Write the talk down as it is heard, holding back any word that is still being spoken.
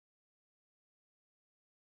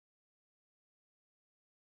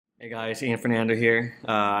Hey guys, Ian Fernando here.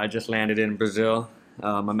 I just landed in Brazil.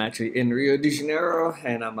 I'm actually in Rio de Janeiro,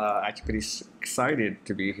 and I'm actually pretty excited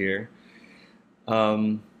to be here.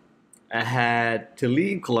 Um, I had to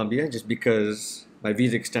leave Colombia just because my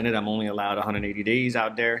visa extended. I'm only allowed 180 days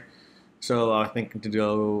out there. So I was thinking to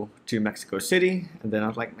go to Mexico City, and then I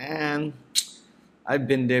was like, man, I've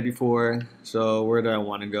been there before, so where do I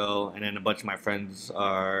want to go? And then a bunch of my friends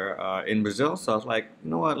are in Brazil, so I was like,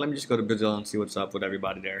 you know what, let me just go to Brazil and see what's up with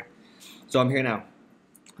everybody there. So I'm here now.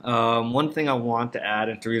 One thing I want to add,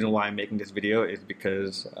 and the reason why I'm making this video is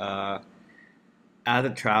because as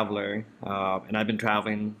a traveler, and I've been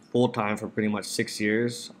traveling full time for pretty much 6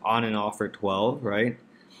 years, on and off for 12, right?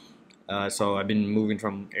 So I've been moving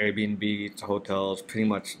from Airbnb to hotels pretty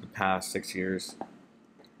much the past 6 years.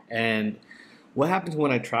 And what happens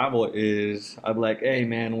when I travel is I'm like, hey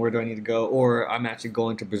man, where do I need to go? Or I'm actually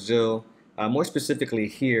going to Brazil. More specifically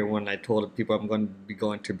here, when I told people I'm going to be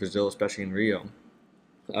going to Brazil, especially in Rio,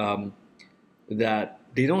 um, that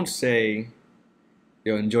they don't say,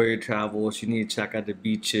 enjoy your travels. You need to check out the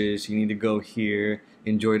beaches. You need to go here,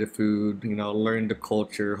 enjoy the food. Learn the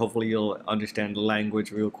culture. Hopefully, you'll understand the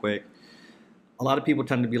language real quick. A lot of people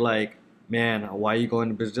tend to be like, man, why are you going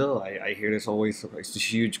to Brazil? I hear there's always it's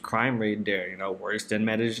this huge crime rate there, worse than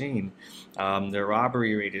Medellin. The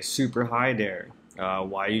robbery rate is super high there.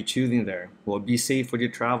 Why are you choosing there? Well, be safe with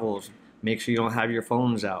your travels. Make sure you don't have your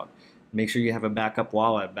phones out. Make sure you have a backup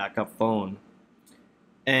wallet, backup phone.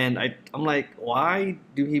 And I'm like, why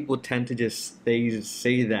do people tend to just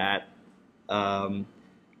say that um,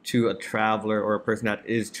 to a traveler or a person that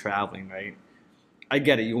is traveling, right? I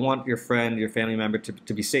get it. You want your friend, your family member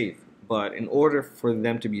to be safe. But in order for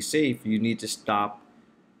them to be safe, you need to stop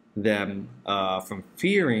them from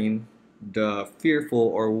fearing the fearful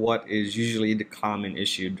or what is usually the common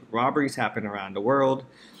issue. Robberies happen around the world.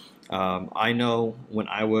 I know when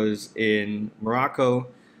I was in Morocco,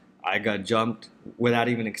 I got jumped without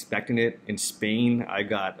even expecting it. In Spain, I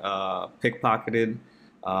got pickpocketed.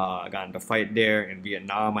 I got into a fight there. In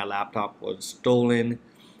Vietnam, my laptop was stolen.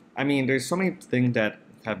 I mean, there's so many things that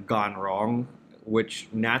have gone wrong, which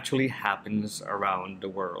naturally happens around the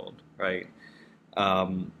world, right?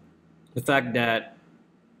 Um, the fact that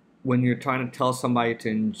when you're trying to tell somebody to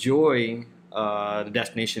enjoy the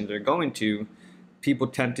destination they're going to, people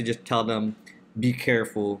tend to just tell them, be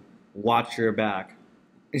careful, watch your back.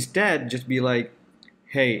 Instead, just be like,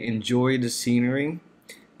 hey, enjoy the scenery,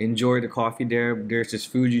 enjoy the coffee there. There's this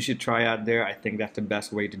food you should try out there. I think that's the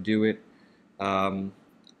best way to do it. Um,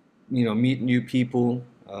 meet new people,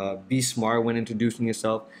 be smart when introducing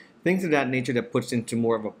yourself, things of that nature that puts into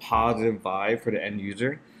more of a positive vibe for the end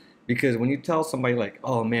user. Because when you tell somebody like,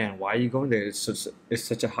 "Oh man, why are you going there? It's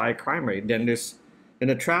such a high crime rate," then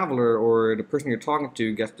the traveler or the person you're talking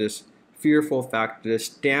to gets this fearful factor, this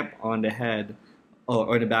stamp on the head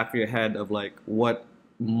or in the back of your head of like what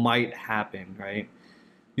might happen, right?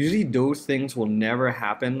 Usually those things will never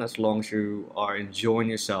happen as long as you are enjoying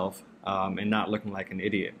yourself and not looking like an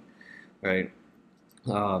idiot, right?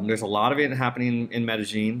 There's a lot of it happening in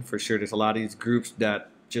Medellin for sure. There's a lot of these groups that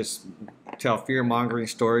just tell fear-mongering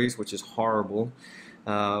stories, which is horrible.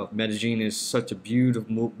 Medellin is such a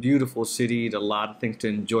beautiful, beautiful city. There's a lot of things to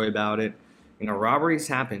enjoy about it. Robberies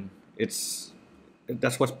happen. That's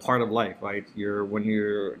what's part of life, right? When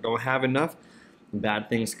you don't have enough, bad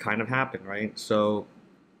things kind of happen, right? So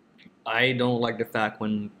I don't like the fact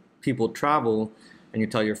when people travel and you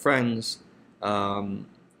tell your friends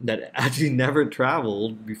that actually never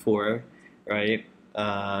traveled before, right?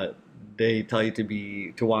 They tell you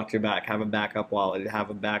to watch your back, have a backup wallet,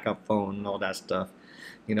 have a backup phone, and all that stuff,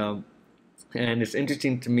 you know. And it's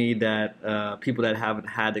interesting to me that people that haven't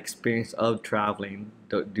had experience of traveling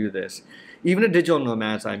don't do this. Even the digital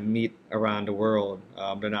nomads I meet around the world,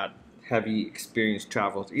 they're not heavy experienced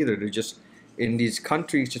travelers either. They're just in these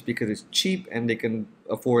countries just because it's cheap and they can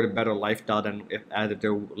afford a better lifestyle than as if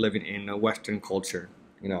they're living in a Western culture,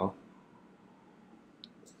 you know.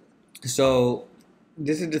 So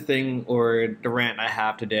this is the thing or the rant I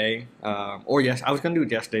have today. Or yes, I was gonna do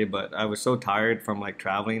it yesterday, but I was so tired from like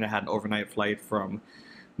traveling. I had an overnight flight from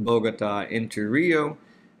Bogota into Rio,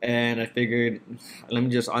 and I figured let me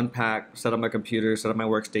just unpack, set up my computer, set up my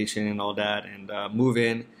workstation, and all that, and move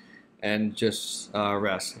in and just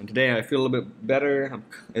rest. And today I feel a little bit better.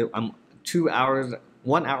 I'm 2 hours,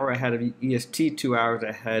 1 hour ahead of EST, 2 hours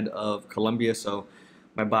ahead of Colombia, so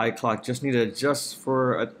my body clock just needed to adjust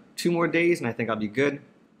for 2 more days, and I think I'll be good.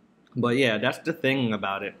 But yeah, that's the thing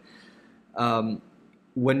about it. Um,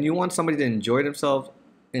 when you want somebody to enjoy themselves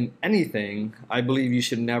in anything, I believe you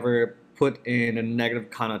should never put in a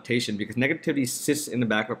negative connotation because negativity sits in the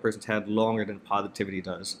back of a person's head longer than positivity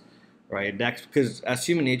does. right? That's because as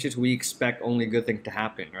human natures, we expect only good things to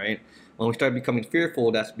happen, right? When we start becoming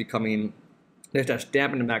fearful, there's that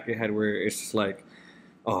stamp in the back of your head where it's just like,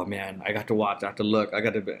 oh man, I got to watch, I have to look,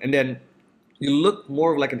 and then you look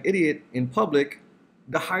more like an idiot in public,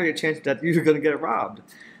 the higher chance that you're gonna get robbed.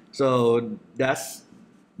 So that's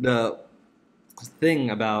the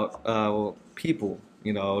thing about people.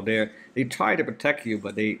 They try to protect you,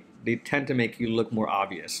 but they tend to make you look more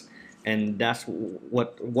obvious, and that's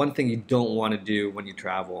what one thing you don't want to do when you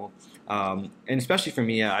travel. And especially for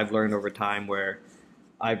me, I've learned over time where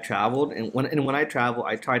I've traveled, and when I travel,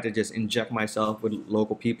 I try to just inject myself with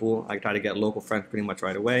local people. I try to get local friends pretty much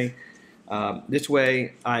right away. This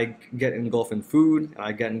way, I get engulfed in food, and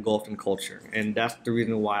I get engulfed in culture, and that's the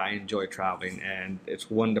reason why I enjoy traveling. And it's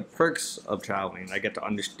one of the perks of traveling. I get to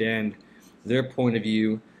understand their point of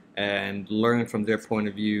view and learn from their point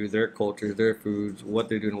of view, their cultures, their foods, what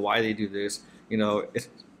they're doing, why they do this.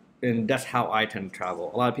 And that's how I tend to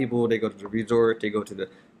travel. A lot of people, they go to the resort, they go to the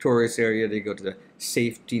tourist area, they go to the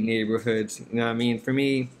safety neighborhoods. You know what I mean? For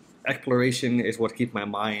me, exploration is what keeps my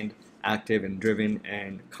mind active and driven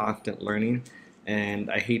and constant learning. And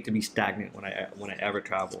I hate to be stagnant when I ever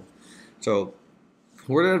travel. So,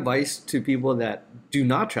 word of advice to people that do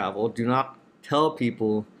not travel: do not tell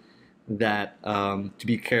people that to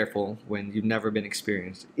be careful when you've never been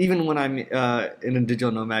experienced. Even when I'm in the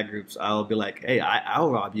digital nomad groups, I'll be like, "Hey, I'll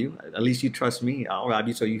rob you. At least you trust me. I'll rob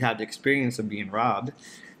you, so you have the experience of being robbed,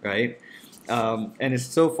 right?" And it's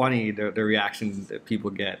so funny the reaction that people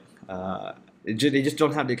get. They just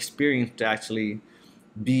don't have the experience to actually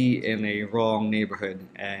be in a wrong neighborhood,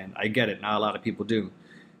 and I get it. Not a lot of people do.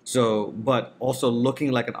 So, but also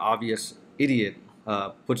looking like an obvious idiot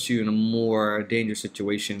puts you in a more dangerous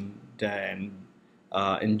situation than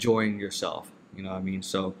enjoying yourself. You know what I mean?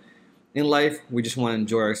 So, in life, we just want to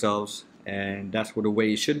enjoy ourselves, and that's what the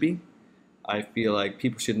way it should be. I feel like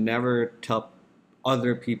people should never tell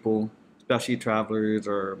other people, especially travelers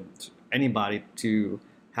or anybody, to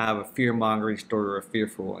have a fear-mongering story or a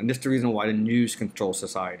fearful. And this is the reason why the news controls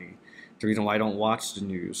society. The reason why I don't watch the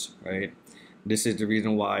news, right? This is the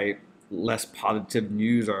reason why less positive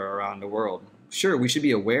news are around the world. Sure, we should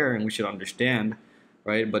be aware and we should understand,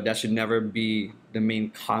 right? But that should never be the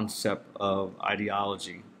main concept of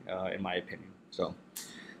ideology, in my opinion. So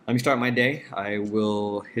let me start my day. I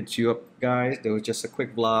will hit you up, guys. There was just a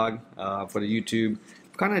quick vlog for the YouTube.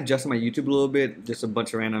 Kind of adjusting my YouTube a little bit, just a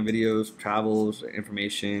bunch of random videos, travels,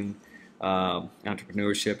 information,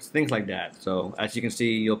 entrepreneurship, things like that. So as you can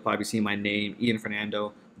see, you'll probably see my name, Ian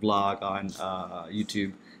Fernando vlog on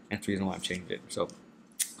YouTube. That's the reason why I've changed it. So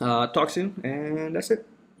talk soon, and that's it.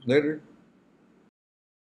 Later.